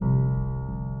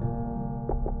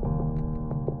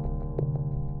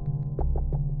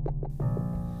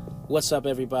What's up,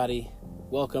 everybody?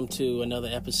 Welcome to another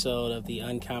episode of the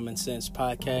Uncommon Sense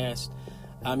Podcast.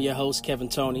 I'm your host, Kevin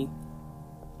Tony.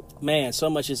 Man, so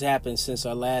much has happened since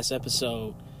our last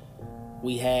episode.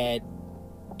 We had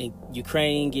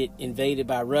Ukraine get invaded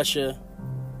by Russia.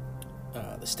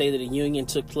 The State of the Union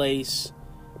took place.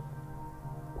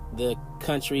 The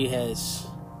country has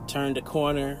turned a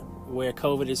corner where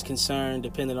COVID is concerned,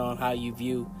 depending on how you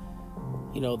view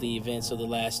the events of the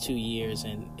last 2 years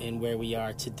and where we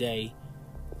are today.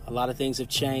 A lot of things have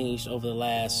changed over the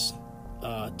last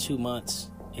 2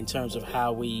 months in terms of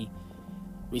how we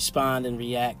respond and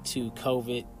react to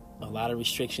COVID. A lot of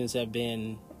restrictions have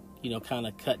been, kind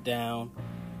of cut down,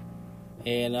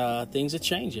 and things are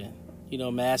changing.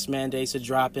 Mask mandates are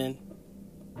dropping.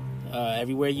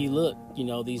 Everywhere you look,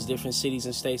 these different cities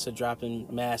and states are dropping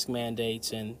mask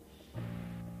mandates, and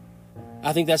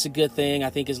I think that's a good thing.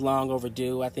 I think it's long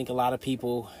overdue. I think a lot of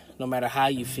people, no matter how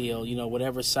you feel,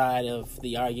 whatever side of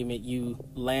the argument you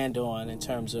land on in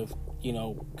terms of,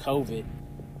 COVID,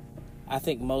 I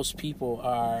think most people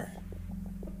are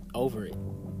over it.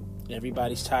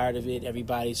 Everybody's tired of it.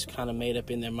 Everybody's kind of made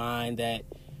up in their mind that,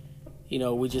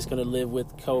 we're just going to live with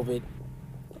COVID,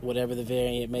 whatever the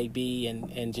variant may be,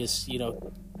 and just,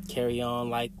 carry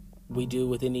on like we do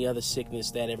with any other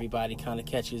sickness that everybody kind of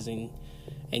catches and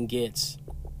gets.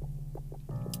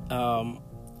 I'm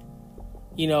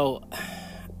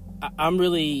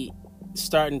really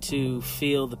starting to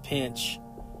feel the pinch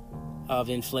of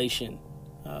inflation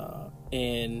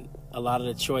and a lot of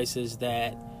the choices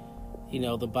that,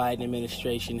 the Biden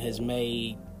administration has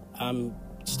made. I'm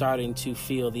starting to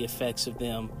feel the effects of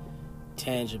them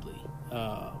tangibly.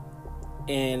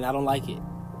 And I don't like it.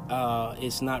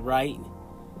 It's not right.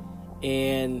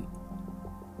 And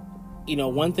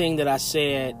one thing that I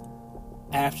said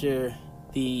after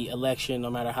the election, no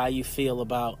matter how you feel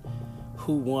about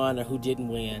who won or who didn't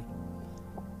win,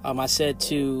 I said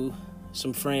to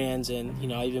some friends, and,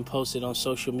 I even posted on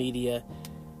social media,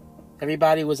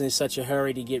 everybody was in such a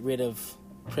hurry to get rid of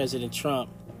President Trump.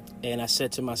 And I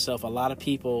said to myself, a lot of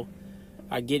people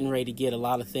are getting ready to get a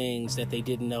lot of things that they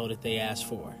didn't know that they asked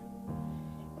for.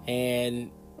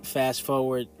 And fast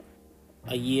forward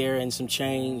a year and some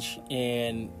change,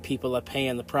 and people are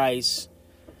paying the price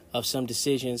of some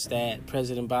decisions that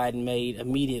President Biden made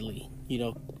immediately,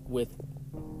 with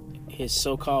his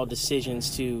so-called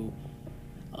decisions to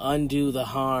undo the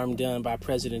harm done by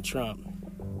President Trump.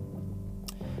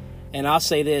 And I'll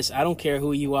say this, I don't care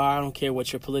who you are, I don't care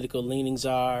what your political leanings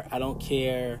are, I don't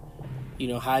care,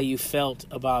 how you felt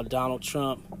about Donald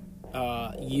Trump.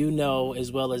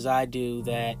 As well as I do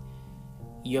that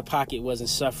your pocket wasn't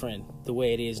suffering the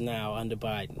way it is now under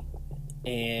Biden.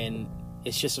 And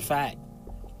it's just a fact.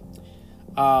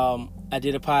 I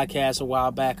did a podcast a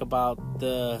while back about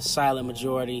the silent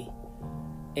majority,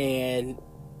 and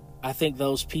I think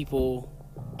those people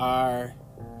are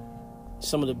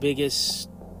some of the biggest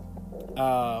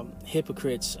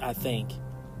hypocrites, I think.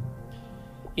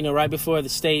 Right before the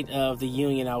State of the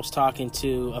Union, I was talking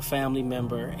to a family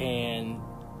member, and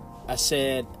I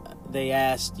said, they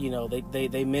asked,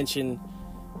 they mentioned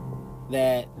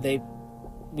that they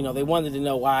wanted to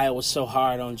know why I was so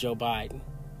hard on Joe Biden.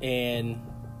 And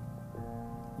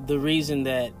the reason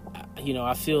that,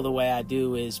 I feel the way I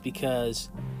do is because,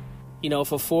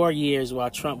 for 4 years while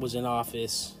Trump was in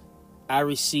office, I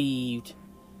received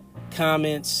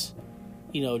comments,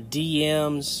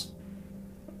 DMs,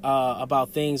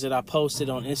 about things that I posted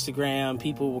on Instagram.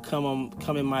 People will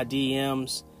come in my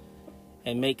DMs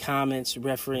and make comments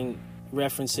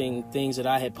referencing things that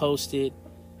I had posted.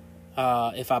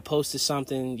 If I posted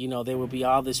something, there would be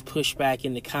all this pushback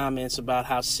in the comments about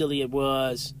how silly it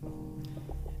was.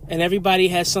 And everybody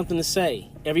has something to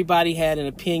say. Everybody had an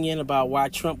opinion about why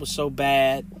Trump was so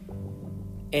bad.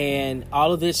 And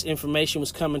all of this information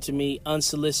was coming to me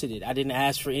unsolicited. I didn't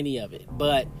ask for any of it.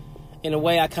 But in a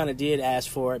way, I kind of did ask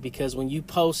for it, because when you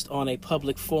post on a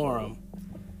public forum,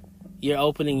 you're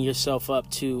opening yourself up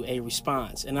to a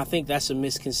response. And I think that's a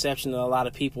misconception that a lot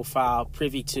of people file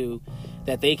privy to,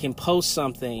 that they can post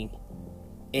something,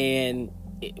 and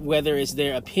whether it's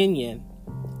their opinion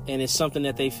and it's something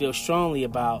that they feel strongly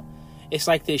about, it's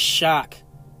like this shock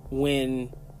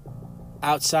when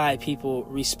outside people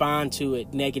respond to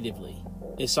it negatively.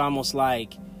 It's almost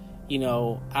like,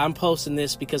 I'm posting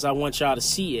this because I want y'all to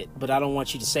see it, but I don't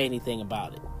want you to say anything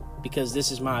about it, because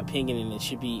this is my opinion and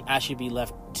I should be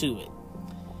left to it.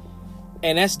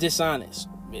 And that's dishonest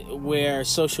where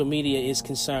social media is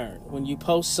concerned. When you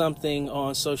post something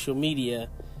on social media,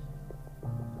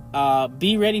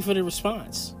 be ready for the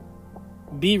response.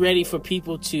 Be ready for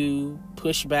people to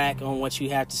push back on what you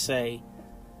have to say.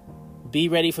 be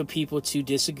ready for people to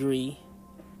disagree,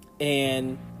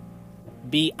 and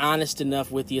be honest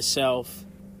enough with yourself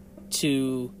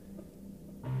to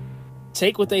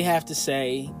take what they have to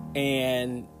say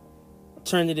and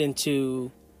turn it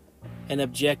into an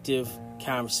objective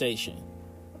conversation.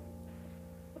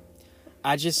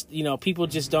 I just, people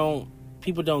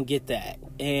don't get that.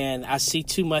 And I see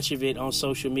too much of it on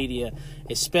social media,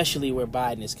 especially where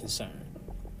Biden is concerned.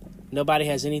 Nobody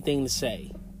has anything to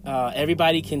say.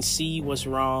 Everybody can see what's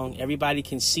wrong. Everybody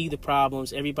can see the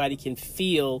problems. Everybody can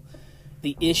feel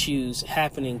the issues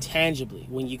happening tangibly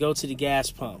when you go to the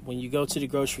gas pump, when you go to the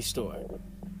grocery store.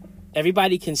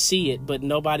 Everybody can see it, but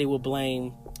nobody will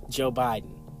blame Joe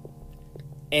Biden.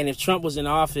 And if Trump was in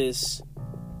office,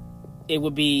 it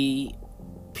would be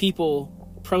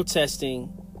people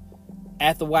protesting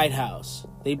at the White House.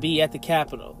 They'd be at the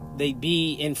Capitol. They'd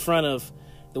be in front of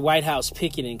the White House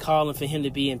picketing, calling for him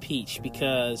to be impeached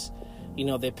because,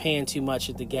 they're paying too much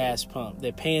at the gas pump.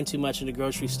 They're paying too much in the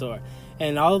grocery store.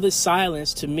 And all of this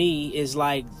silence, to me, is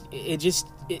like,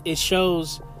 it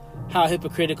shows how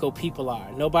hypocritical people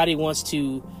are. Nobody wants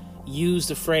to use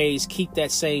the phrase, keep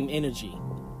that same energy.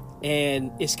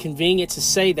 And it's convenient to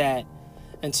say that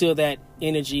until that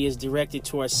energy is directed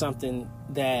towards something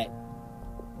that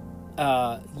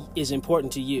is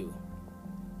important to you.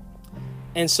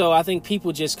 And so I think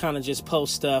people just kind of just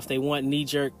post stuff. They want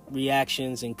knee-jerk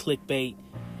reactions and clickbait,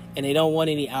 and they don't want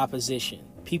any opposition.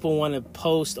 People want to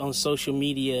post on social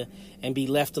media and be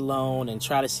left alone and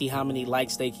try to see how many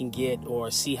likes they can get or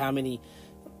see how many,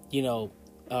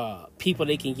 people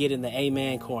they can get in the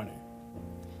amen corner.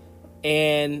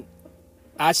 And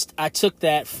I took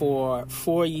that for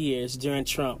 4 years during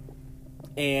Trump,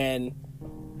 and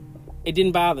it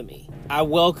didn't bother me. I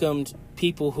welcomed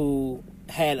people who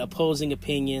had opposing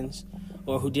opinions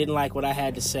or who didn't like what I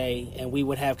had to say, and we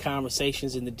would have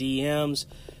conversations in the DMs.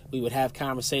 We would have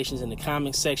conversations in the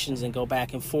comment sections and go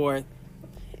back and forth.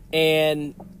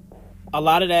 And a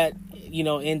lot of that,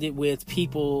 ended with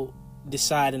people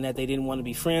deciding that they didn't want to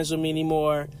be friends with me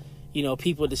anymore.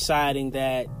 People deciding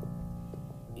that,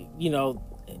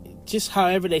 just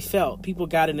however they felt. People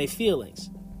got in their feelings.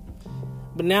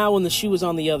 But now when the shoe is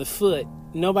on the other foot,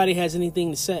 nobody has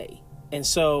anything to say. And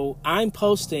so I'm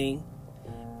posting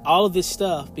all of this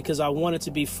stuff because I want it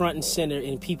to be front and center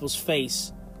in people's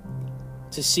face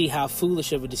to see how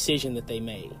foolish of a decision that they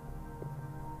made.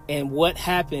 And what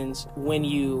happens when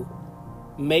you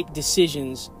make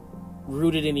decisions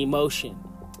rooted in emotion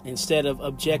instead of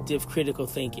objective, critical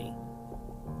thinking.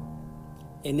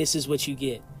 And this is what you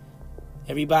get.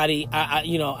 Everybody,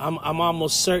 I'm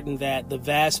almost certain that the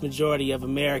vast majority of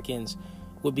Americans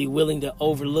would be willing to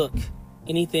overlook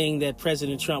anything that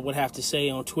President Trump would have to say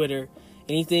on Twitter,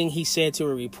 anything he said to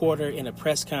a reporter in a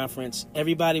press conference.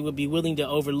 Everybody would be willing to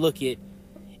overlook it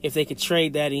if they could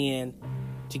trade that in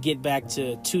to get back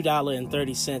to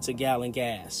 $2.30 a gallon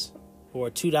gas or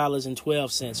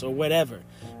 $2.12 or whatever.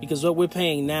 Because what we're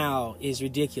paying now is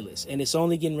ridiculous, and it's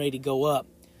only getting ready to go up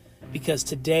because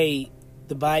today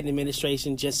the Biden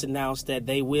administration just announced that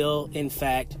they will, in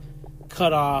fact,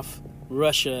 cut off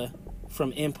Russia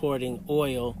from importing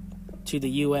oil to the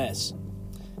U.S.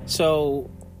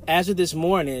 So as of this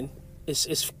morning,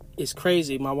 it's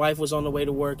crazy. My wife was on the way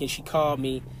to work and she called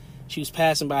me. She was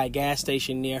passing by a gas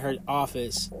station near her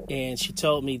office, and she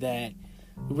told me that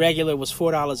regular was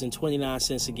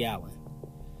 $4.29 a gallon.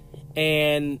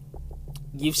 And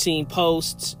you've seen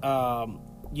posts, on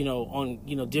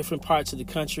different parts of the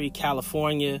country.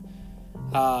 California,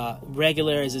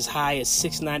 regular is as high as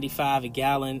 $6.95 a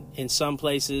gallon. In some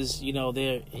places,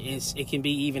 it can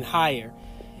be even higher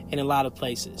in a lot of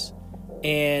places.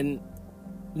 And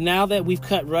now that we've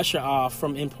cut Russia off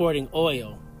from importing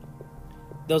oil,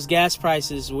 those gas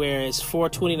prices, where it's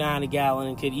 $4.29 a gallon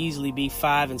and could easily be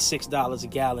 $5 and $6 a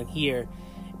gallon here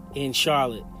in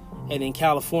Charlotte, and in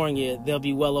California, they'll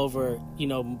be well over,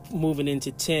 moving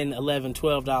into $10, $11,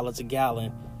 $12 a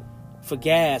gallon for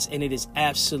gas, and it is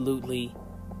absolutely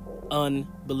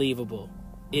unbelievable.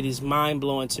 It is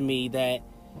mind-blowing to me that,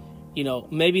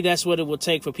 maybe that's what it will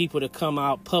take for people to come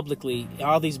out publicly,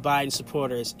 all these Biden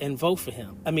supporters, and vote for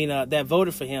him. That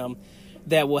voted for him,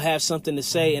 that will have something to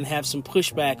say and have some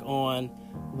pushback on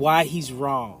why he's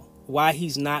wrong, why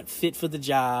he's not fit for the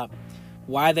job,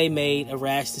 why they made a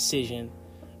rash decision.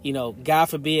 God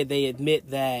forbid they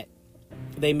admit that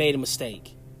they made a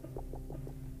mistake.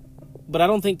 But I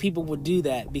don't think people would do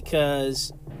that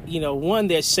because, one,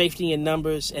 there's safety in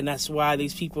numbers, and that's why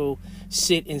these people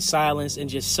sit in silence and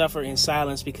just suffer in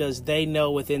silence, because they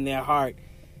know within their heart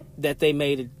that they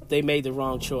made the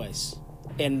wrong choice.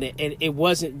 And it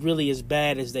wasn't really as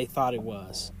bad as they thought it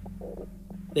was.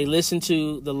 They listened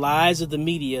to the lies of the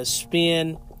media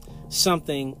spin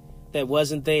something that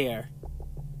wasn't there,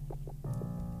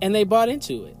 and they bought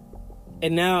into it.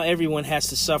 And now everyone has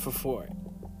to suffer for it.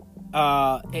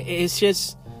 It's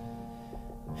just,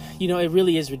 it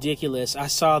really is ridiculous. I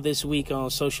saw this week on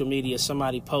social media,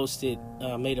 somebody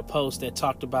made a post that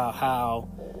talked about how,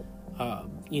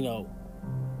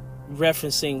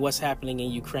 referencing what's happening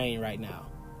in Ukraine right now.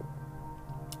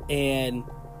 And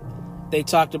they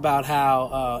talked about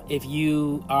how if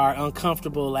you are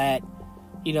uncomfortable at,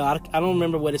 I don't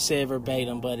remember what it said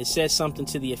verbatim, but it said something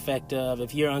to the effect of,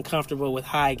 if you're uncomfortable with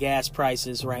high gas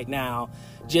prices right now,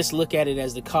 just look at it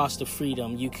as the cost of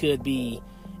freedom. You could be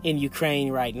in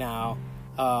Ukraine right now,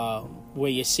 where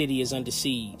your city is under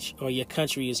siege, or your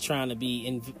country is trying to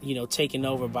be taken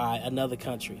over by another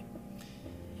country.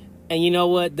 And you know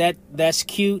what? That's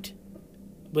cute,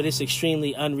 but it's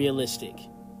extremely unrealistic.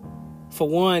 For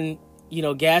one,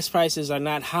 gas prices are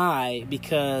not high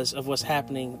because of what's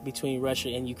happening between Russia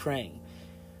and Ukraine.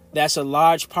 That's a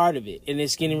large part of it, and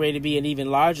it's getting ready to be an even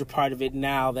larger part of it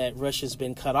now that Russia's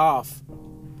been cut off.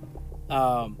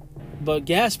 But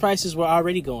gas prices were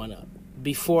already going up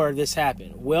before this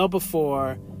happened, well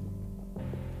before,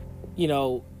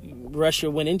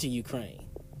 Russia went into Ukraine.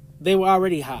 They were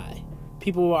already high.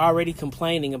 People were already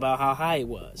complaining about how high it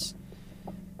was.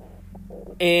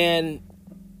 And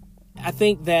I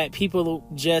think that people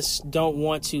just don't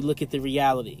want to look at the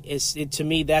reality. To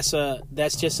me, that's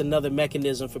just another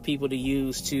mechanism for people to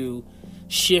use to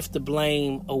shift the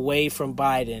blame away from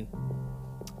Biden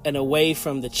and away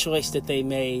from the choice that they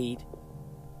made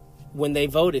when they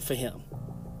voted for him,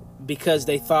 because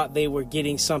they thought they were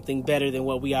getting something better than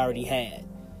what we already had.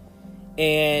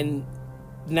 And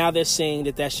now they're saying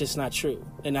that that's just not true.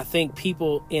 And I think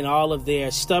people, in all of their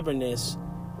stubbornness,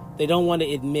 they don't want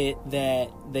to admit that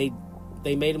they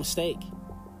made a mistake.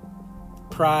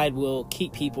 Pride will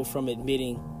keep people from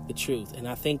admitting the truth. And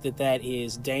I think that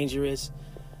is dangerous.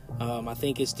 I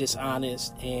think it's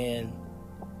dishonest, and,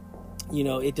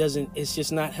 it's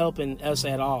just not helping us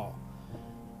at all.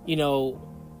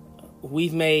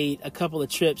 We've made a couple of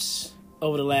trips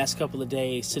over the last couple of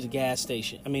days to the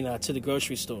to the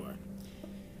grocery store.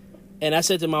 And I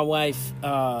said to my wife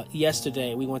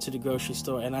yesterday, we went to the grocery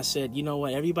store, and I said, you know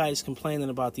what, everybody's complaining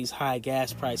about these high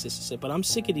gas prices. I said, but I'm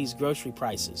sick of these grocery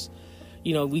prices.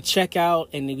 We check out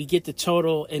and we get the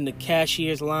total in the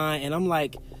cashier's line, and I'm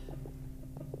like,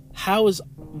 how is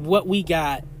what we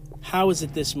got, how is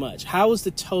it this much? How is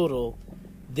the total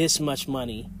this much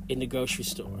money in the grocery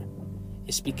store?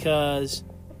 It's because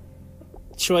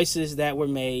choices that were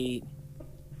made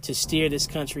to steer this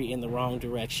country in the wrong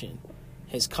direction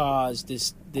has caused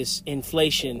this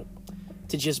inflation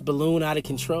to just balloon out of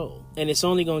control. And it's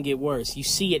only going to get worse. You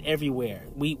see it everywhere.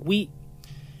 We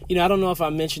I don't know if I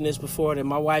mentioned this before, that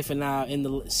my wife and I,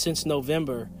 since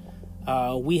November,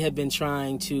 we have been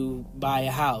trying to buy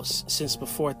a house since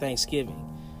before Thanksgiving.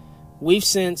 We've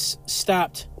since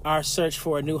stopped our search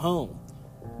for a new home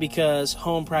because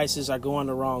home prices are going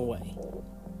the wrong way.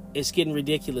 It's getting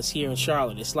ridiculous here in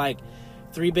Charlotte. It's like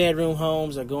 3-bedroom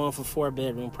homes are going for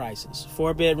 4-bedroom prices.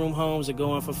 4-bedroom homes are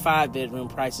going for 5-bedroom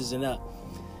prices and up.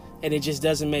 And it just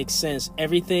doesn't make sense.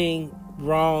 Everything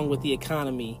wrong with the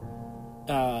economy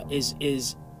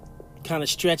is kind of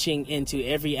stretching into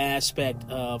every aspect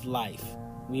of life.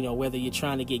 Whether you're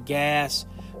trying to get gas,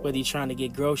 whether you're trying to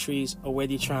get groceries, or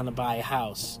whether you're trying to buy a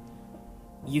house.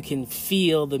 You can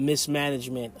feel the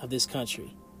mismanagement of this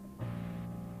country.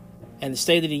 And the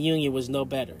State of the Union was no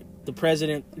better. The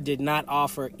president did not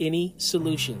offer any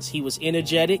solutions. He was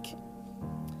energetic.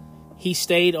 He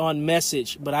stayed on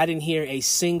message, but I didn't hear a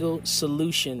single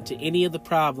solution to any of the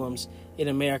problems in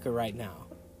America right now.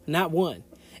 Not one.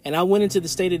 And I went into the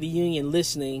State of the Union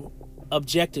listening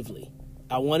objectively.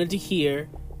 I wanted to hear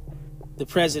the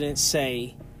president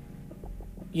say,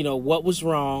 what was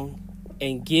wrong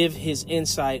and give his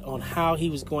insight on how he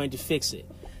was going to fix it.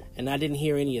 And I didn't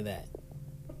hear any of that.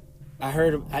 I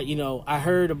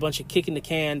heard a bunch of kicking the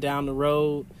can down the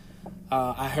road.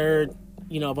 I heard,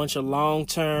 a bunch of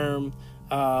long-term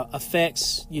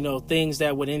effects, things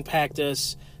that would impact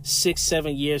us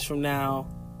 6-7 years from now,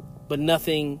 but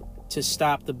nothing to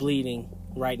stop the bleeding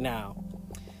right now.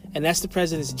 And that's the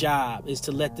president's job, is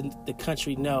to let the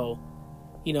country know,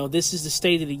 this is the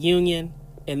State of the Union,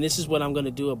 and this is what I'm going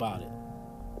to do about it.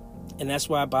 And that's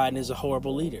why Biden is a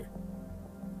horrible leader.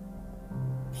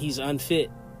 He's unfit.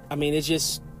 It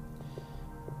just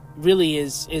really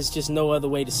is just no other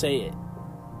way to say it.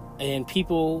 And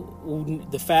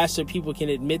the faster people can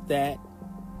admit that,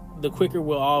 the quicker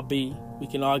we'll all be. We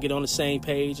can all get on the same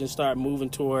page and start moving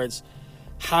towards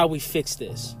how we fix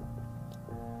this.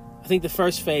 I think the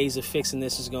first phase of fixing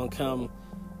this is going to come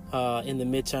in the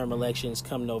midterm elections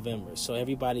come November. So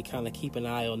everybody kind of keep an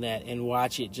eye on that and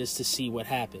watch it just to see what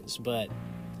happens. But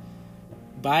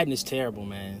Biden is terrible,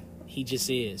 man. He just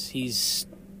is.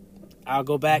 I'll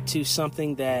go back to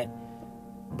something that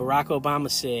Barack Obama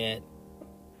said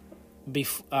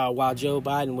while Joe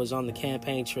Biden was on the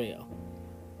campaign trail.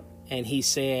 And he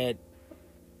said,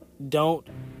 don't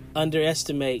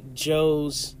underestimate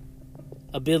Joe's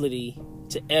ability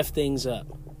to F things up.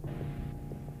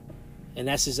 And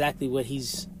that's exactly what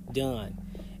he's done.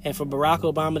 And for Barack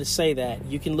Obama to say that,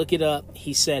 you can look it up.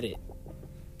 He said it.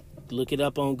 Look it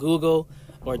up on Google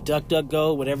or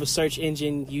DuckDuckGo, whatever search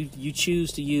engine you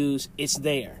choose to use. It's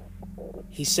there.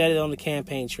 He said it on the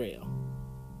campaign trail.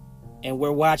 And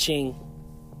we're watching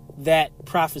that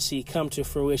prophecy come to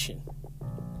fruition.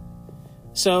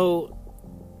 So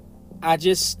I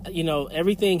just,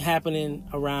 everything happening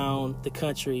around the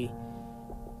country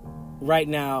right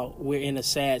now, we're in a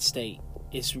sad state.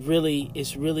 It's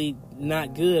really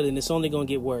not good, and it's only going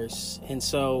to get worse. And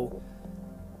so,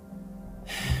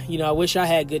 I wish I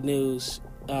had good news.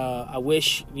 I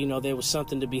wish, there was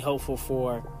something to be hopeful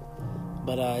for,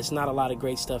 but it's not a lot of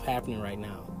great stuff happening right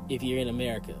now if you're in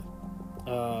America.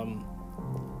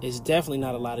 It's definitely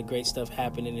not a lot of great stuff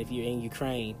happening if you're in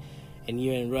Ukraine and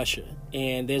you're in Russia.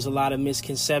 And there's a lot of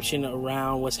misconception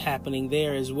around what's happening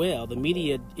there as well. The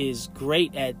media is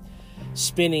great at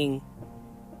spinning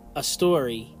a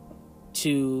story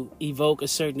to evoke a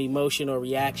certain emotion or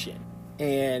reaction.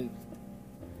 And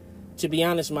to be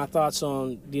honest, my thoughts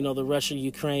on, the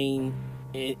Russia-Ukraine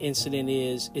incident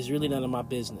is really none of my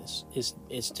business.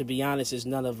 It's to be honest, it's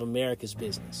none of America's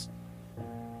business.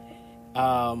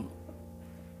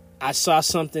 I saw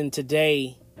something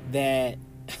today that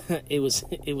it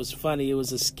was funny. It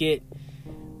was a skit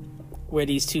where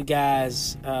these two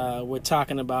guys were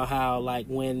talking about how, like,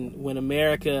 when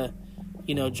America,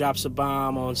 drops a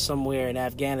bomb on somewhere in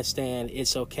Afghanistan,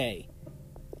 it's okay.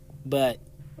 But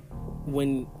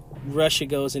when Russia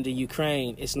goes into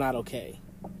Ukraine, it's not okay.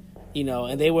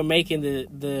 And they were making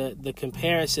the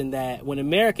comparison that when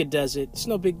America does it, it's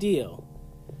no big deal.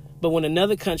 But when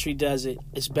another country does it,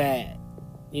 it's bad.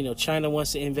 China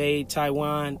wants to invade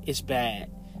Taiwan, it's bad.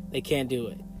 They can't do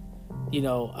it.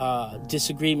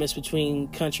 Disagreements between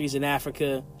countries in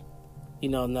Africa,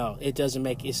 no, it doesn't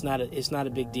make it's not a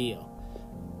big deal.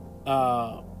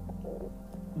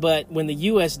 But when the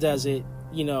U.S. does it,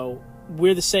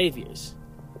 we're the saviors,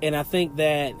 and I think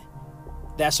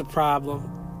that's a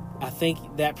problem. I think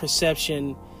that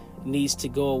perception needs to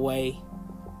go away,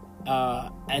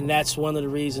 and that's one of the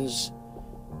reasons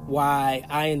why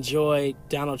I enjoyed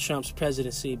Donald Trump's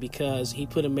presidency, because he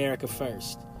put America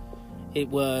first. It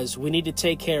was, we need to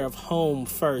take care of home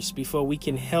first before we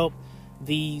can help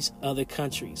these other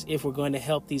countries. If we're going to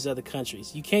help these other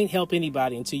countries, you can't help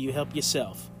anybody until you help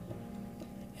yourself.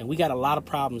 And we got a lot of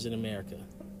problems in America.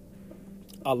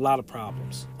 A lot of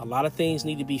problems. A lot of things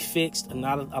need to be fixed. A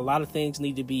lot of things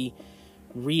need to be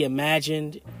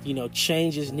reimagined.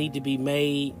 Changes need to be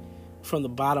made from the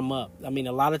bottom up. I mean,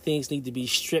 a lot of things need to be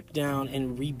stripped down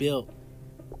and rebuilt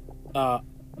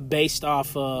based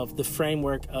off of the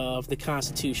framework of the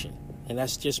Constitution. And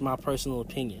that's just my personal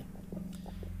opinion.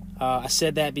 I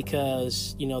said that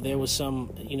because, there was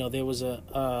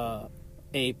a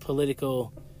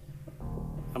political,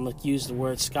 I'm going to use the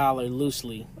word scholar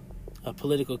loosely, a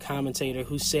political commentator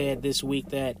who said this week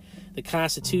that the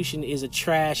Constitution is a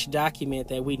trash document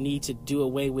that we need to do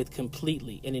away with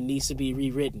completely, and it needs to be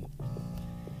rewritten.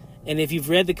 And if you've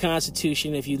read the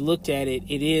Constitution, if you looked at it,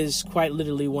 it is quite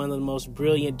literally one of the most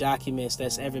brilliant documents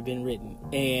that's ever been written.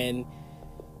 And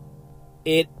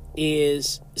it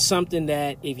is something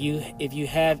that if you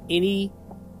have any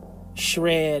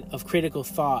shred of critical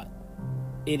thought,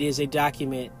 it is a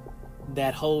document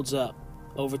that holds up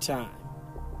over time.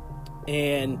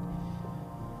 And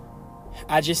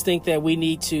I just think that we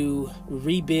need to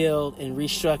rebuild and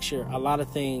restructure a lot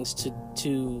of things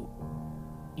to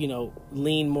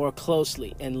lean more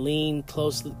closely and lean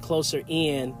closer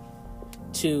in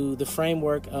to the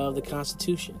framework of the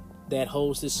Constitution that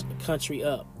holds this country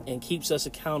up and keeps us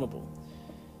accountable.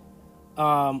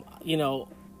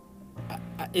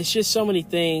 It's just so many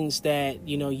things that,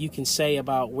 you can say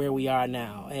about where we are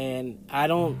now. And I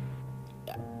don't,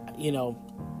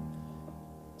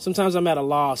 sometimes I'm at a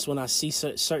loss when I see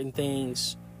certain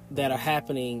things that are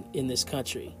happening in this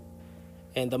country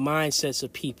and the mindsets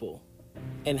of people,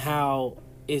 and how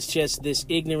it's just this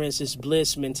ignorance, this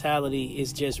bliss mentality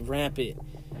is just rampant,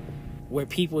 where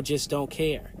people just don't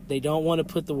care. They don't want to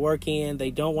put the work in. They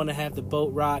don't want to have the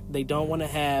boat rocked. They don't want to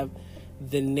have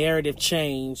the narrative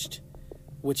changed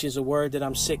which is a word that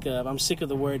I'm sick of. I'm sick of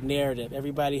the word narrative.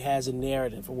 Everybody has a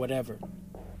narrative or whatever.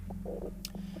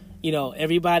 You know,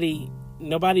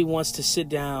 nobody wants to sit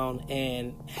down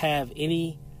and have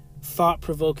any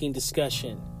thought-provoking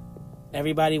discussion.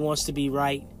 Everybody wants to be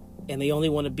right, and they only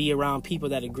want to be around people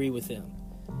that agree with them.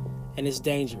 And it's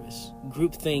dangerous.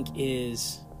 Groupthink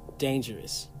is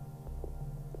dangerous.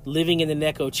 Living in an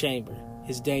echo chamber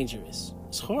is dangerous.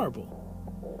 It's horrible.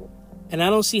 And I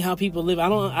don't see how people live. I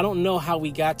don't know how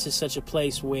we got to such a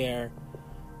place where,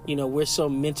 you know, we're so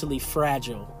mentally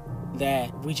fragile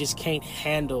that we just can't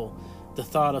handle the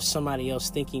thought of somebody else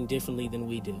thinking differently than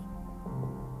we do.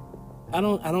 I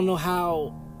don't know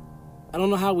how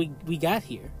we got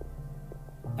here.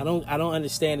 I don't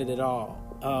understand it at all.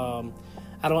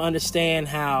 I don't understand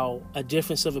how a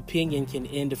difference of opinion can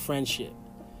end a friendship,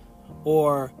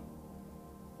 or,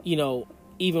 you know,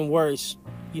 even worse,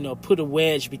 you know, put a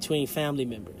wedge between family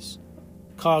members,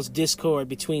 cause discord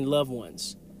between loved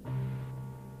ones,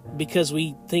 because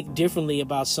we think differently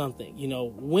about something. You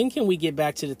know, when can we get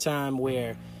back to the time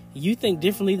where you think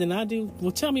differently than I do?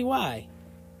 Well, tell me why.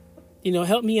 You know,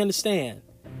 help me understand.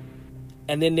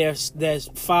 And then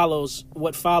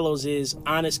what follows is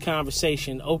honest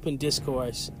conversation, open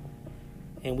discourse,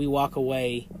 and we walk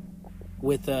away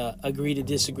with a agree to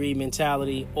disagree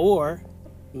mentality, or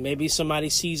maybe somebody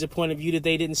sees a point of view that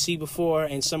they didn't see before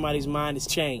and somebody's mind has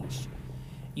changed.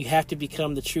 You have to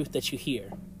become the truth that you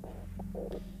hear.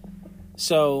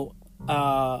 So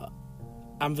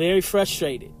I'm very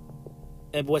frustrated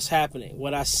at what's happening,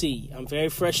 what I see. I'm very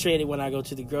frustrated when I go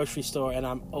to the grocery store and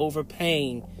I'm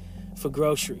overpaying for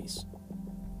groceries.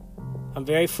 I'm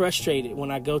very frustrated when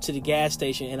I go to the gas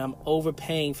station and I'm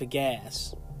overpaying for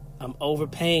gas. I'm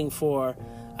overpaying for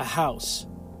a house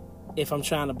if I'm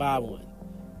trying to buy one.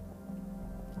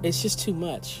 It's just too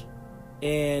much.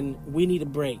 And we need a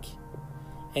break.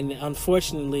 And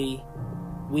unfortunately,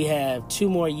 we have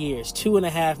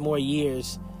 2.5 more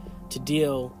years to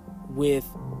deal with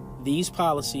these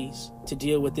policies, to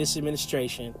deal with this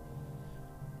administration,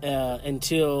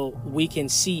 until we can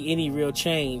see any real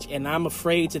change. And I'm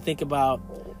afraid to think about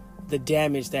the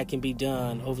damage that can be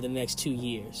done over the next 2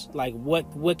 years. Like,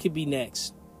 what could be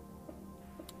next?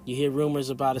 You hear rumors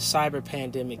about a cyber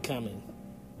pandemic coming.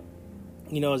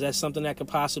 You know, is that something that could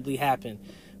possibly happen?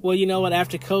 Well, you know what?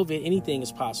 After COVID, anything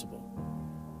is possible.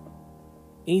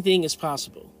 Anything is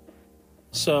possible.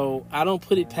 So I don't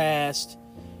put it past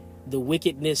the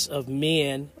wickedness of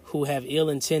men who have ill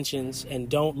intentions and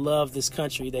don't love this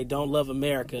country. They don't love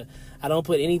America. I don't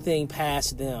put anything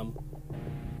past them,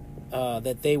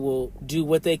 that they will do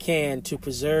what they can to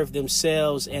preserve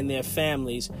themselves and their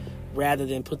families rather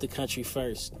than put the country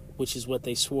first, which is what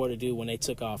they swore to do when they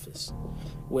took office.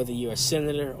 Whether you're a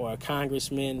senator or a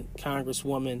congressman,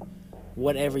 congresswoman,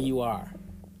 whatever you are.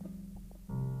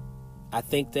 I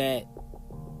think that,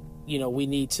 you know, we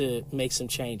need to make some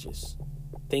changes.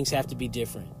 Things have to be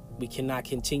different. We cannot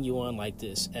continue on like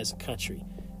this as a country.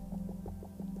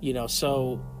 You know,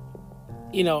 so,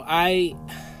 you know, I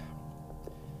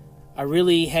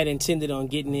really had intended on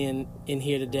getting in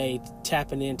here today,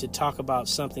 tapping in to talk about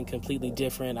something completely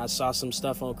different. I saw some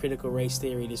stuff on critical race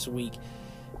theory this week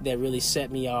that really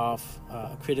set me off.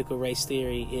 Critical race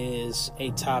theory is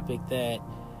a topic that,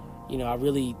 you know, I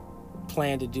really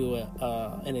plan to do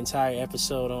an entire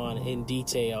episode on in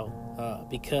detail,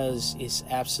 because it's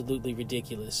absolutely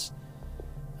ridiculous,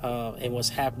 and what's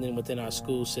happening within our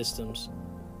school systems.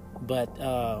 But,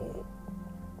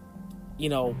 you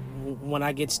know, when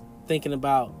I get thinking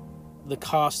about the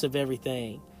cost of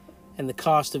everything and the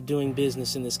cost of doing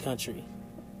business in this country,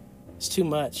 it's too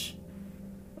much.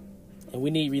 And we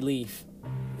need relief.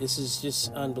 This is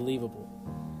just unbelievable.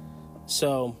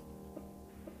 So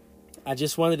I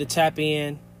just wanted to tap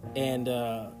in and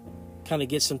kind of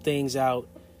get some things out,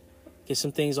 get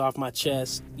some things off my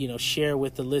chest, you know, share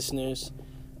with the listeners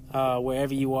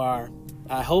wherever you are.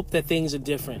 I hope that things are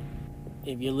different.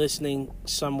 If you're listening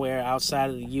somewhere outside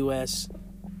of the U.S.,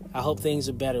 I hope things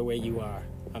are better where you are.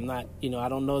 I'm not, you know, I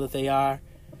don't know that they are,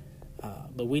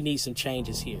 but we need some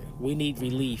changes here. We need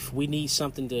relief. We need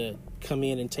something to come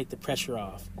in and take the pressure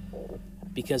off,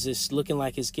 because it's looking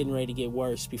like it's getting ready to get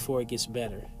worse before it gets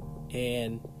better.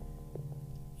 And,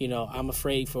 you know, I'm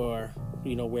afraid for,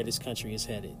 you know, where this country is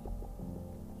headed.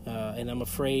 And I'm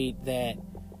afraid that,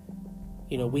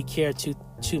 you know, we care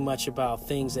too much about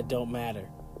things that don't matter.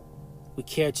 We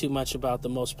care too much about the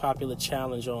most popular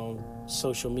challenge on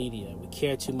social media. We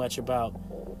care too much about,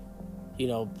 you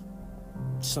know,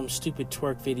 some stupid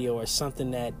twerk video or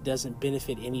something that doesn't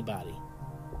benefit anybody.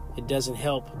 It doesn't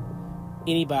help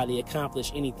anybody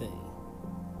accomplish anything.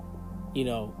 You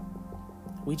know,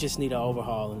 We just need an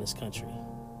overhaul in this country.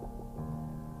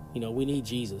 We need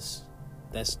Jesus.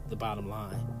 That's the bottom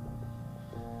line.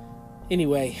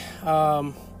 Anyway,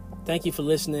 thank you for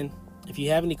listening. If you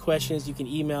have any questions, you can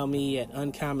email me at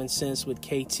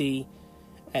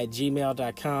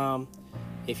uncommonsensewithkt@gmail.com.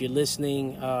 If you're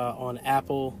listening on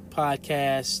Apple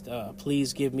Podcast,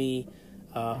 please give me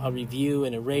a review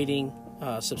and a rating.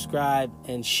 Subscribe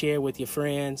and share with your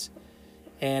friends.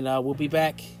 And we'll be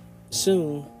back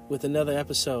soon with another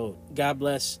episode. God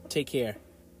bless. Take care.